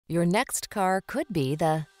Your next car could be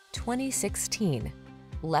the 2016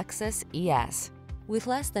 Lexus ES. With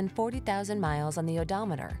less than 40,000 miles on the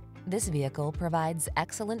odometer, this vehicle provides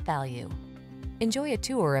excellent value. Enjoy a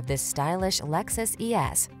tour of this stylish Lexus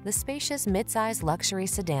ES, the spacious midsize luxury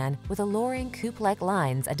sedan with alluring coupe-like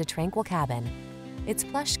lines and a tranquil cabin. Its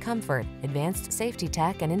plush comfort, advanced safety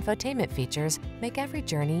tech, and infotainment features make every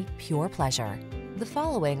journey pure pleasure. The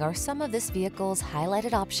following are some of this vehicle's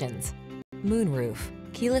highlighted options: moonroof,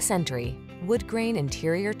 keyless entry, woodgrain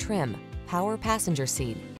interior trim, power passenger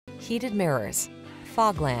seat, heated mirrors,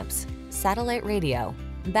 fog lamps, satellite radio,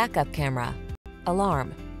 backup camera,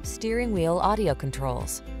 alarm, steering wheel audio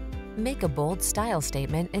controls. Make a bold style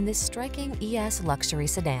statement in this striking ES luxury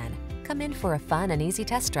sedan. Come in for a fun and easy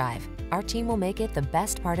test drive. Our team will make it the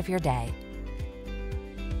best part of your day.